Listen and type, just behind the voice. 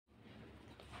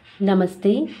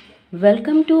Namaste,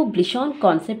 welcome to Blishon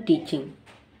Concept Teaching.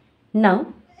 Now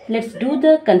let's do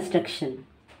the construction.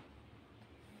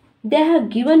 They have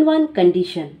given one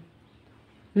condition.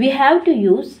 We have to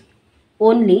use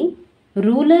only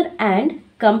ruler and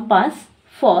compass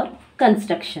for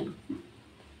construction.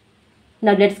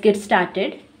 Now let's get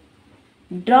started.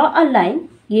 Draw a line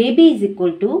AB is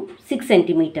equal to 6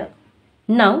 cm.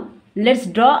 Now let's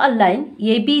draw a line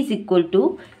AB is equal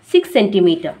to 6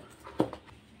 cm.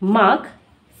 Mark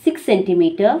 6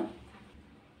 cm.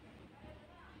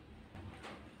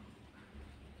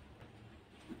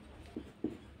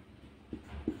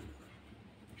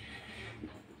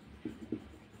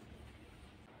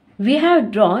 We have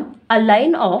drawn a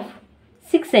line of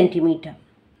 6 cm.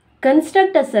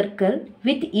 Construct a circle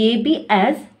with AB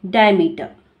as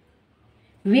diameter.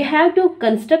 We have to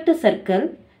construct a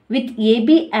circle with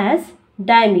AB as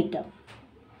diameter.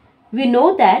 We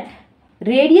know that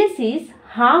radius is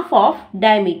half of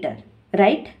diameter,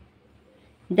 right?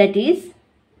 That is,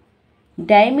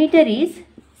 diameter is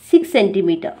 6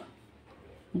 cm.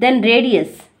 Then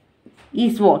radius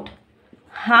is what?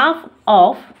 Half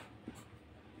of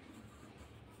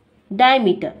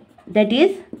diameter, that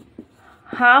is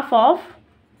half of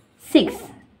 6,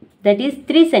 that is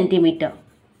 3 cm.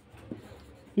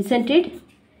 Isn't it?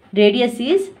 Radius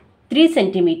is 3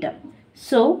 cm.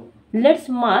 So let's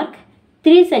mark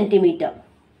 3 cm.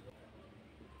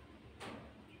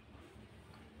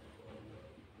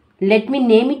 Let me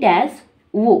name it as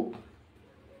O.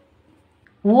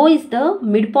 O is the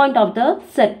midpoint of the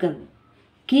circle.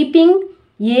 Keeping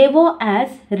AO as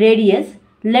radius,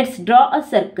 let's draw a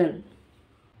circle.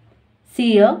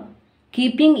 See here,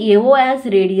 keeping AO as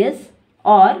radius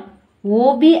or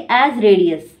OB as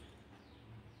radius,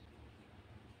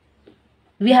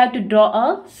 we have to draw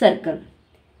a circle.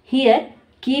 Here,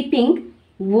 keeping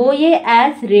OA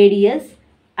as radius,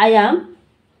 I am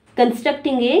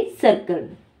constructing a circle.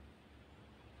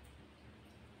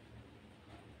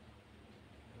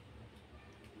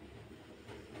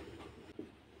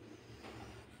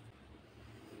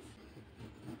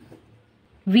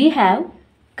 We have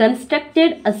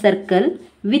constructed a circle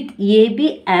with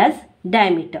AB as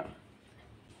diameter.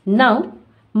 Now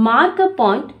mark a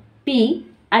point P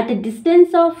at a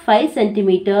distance of 5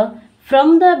 cm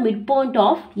from the midpoint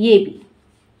of AB.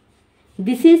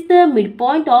 This is the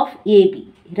midpoint of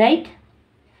AB, right?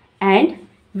 And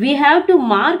we have to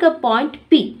mark a point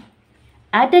P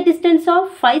at a distance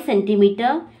of 5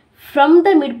 cm from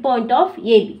the midpoint of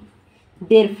AB.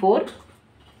 Therefore,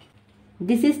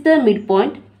 this is the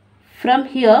midpoint. From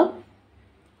here,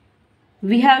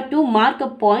 we have to mark a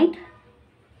point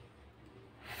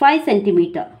 5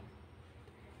 cm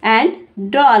and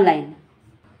draw a line.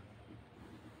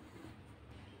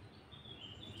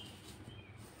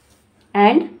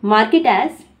 And mark it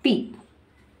as P.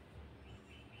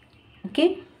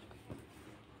 Okay.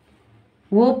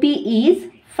 OP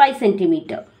is 5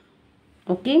 cm.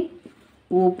 Okay.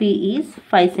 OP is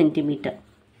 5 cm.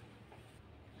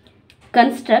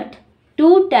 Construct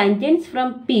two tangents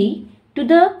from P to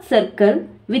the circle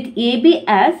with AB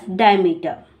as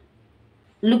diameter.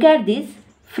 Look at this.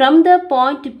 From the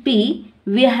point P,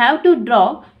 we have to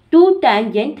draw two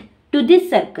tangents to this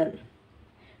circle.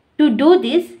 To do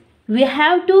this, we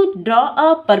have to draw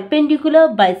a perpendicular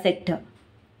bisector.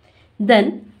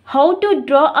 Then, how to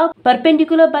draw a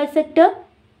perpendicular bisector?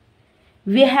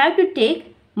 We have to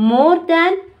take more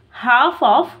than half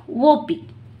of OP.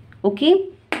 Okay.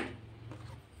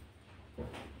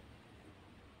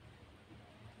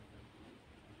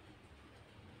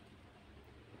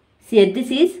 See,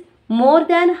 this is more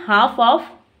than half of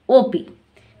OP.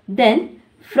 Then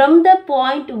from the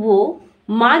point O,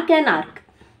 mark an arc.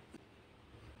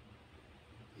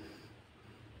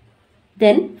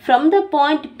 Then from the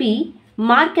point P,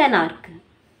 mark an arc.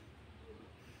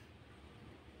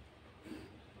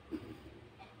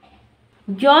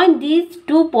 Join these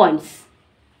 2 points.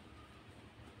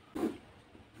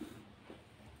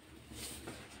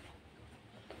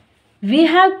 We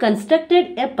have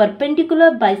constructed a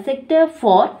perpendicular bisector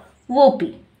for OP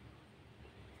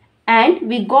and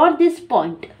we got this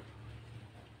point.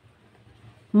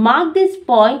 Mark this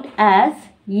point as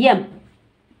M.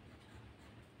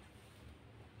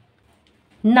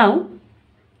 Now,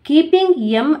 keeping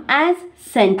M as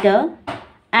center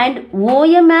and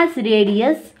OM as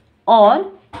radius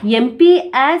or MP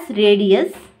as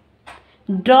radius,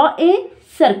 draw a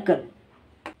circle.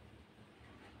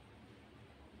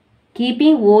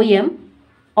 Keeping OM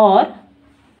or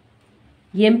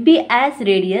MP as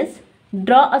radius,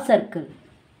 draw a circle.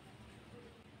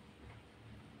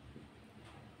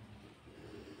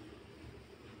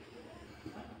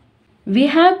 We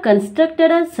have constructed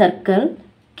a circle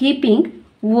keeping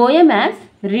OM as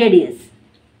radius.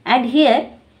 And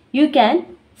here you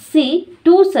can see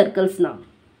two circles now.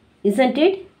 Isn't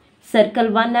it?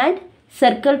 Circle 1 and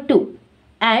circle 2.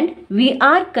 And we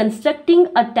are constructing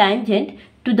a tangent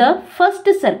to the first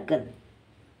circle.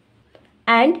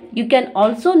 And you can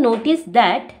also notice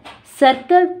that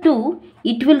circle 2,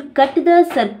 it will cut the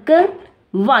circle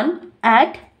 1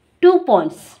 at 2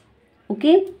 points.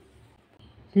 Okay.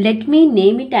 Let me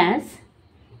name it as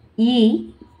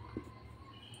E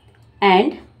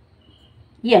and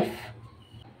F.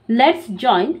 Let's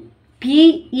join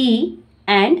PE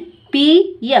and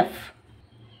PF.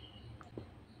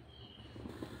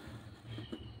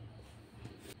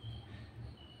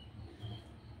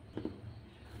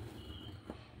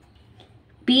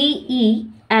 PE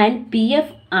and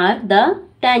PF are the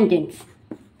tangents.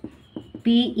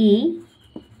 PE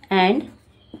and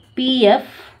PF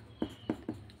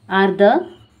are the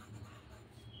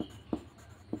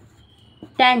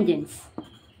tangents.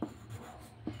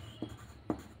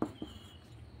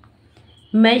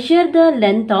 Measure the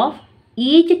length of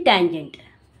each tangent.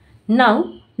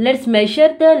 Now let's measure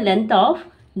the length of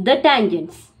the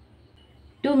tangents.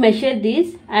 To measure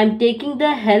this, I am taking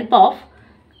the help of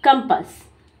compass.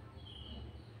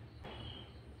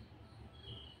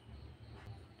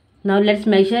 Now let's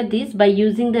measure this by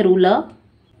using the ruler.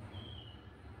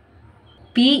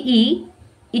 PE,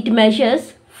 it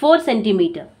measures 4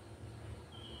 cm.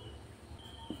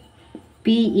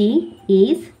 PE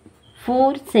is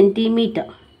 4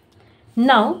 cm.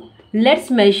 Now let's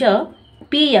measure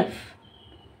PF.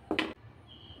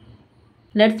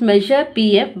 Let's measure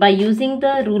PF by using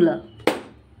the ruler.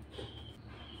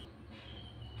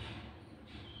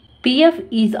 PF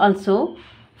is also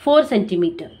 4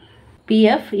 cm.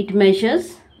 PF, it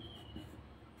measures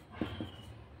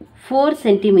 4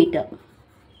 cm.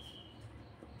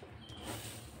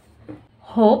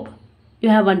 Hope you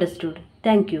have understood.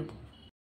 Thank you.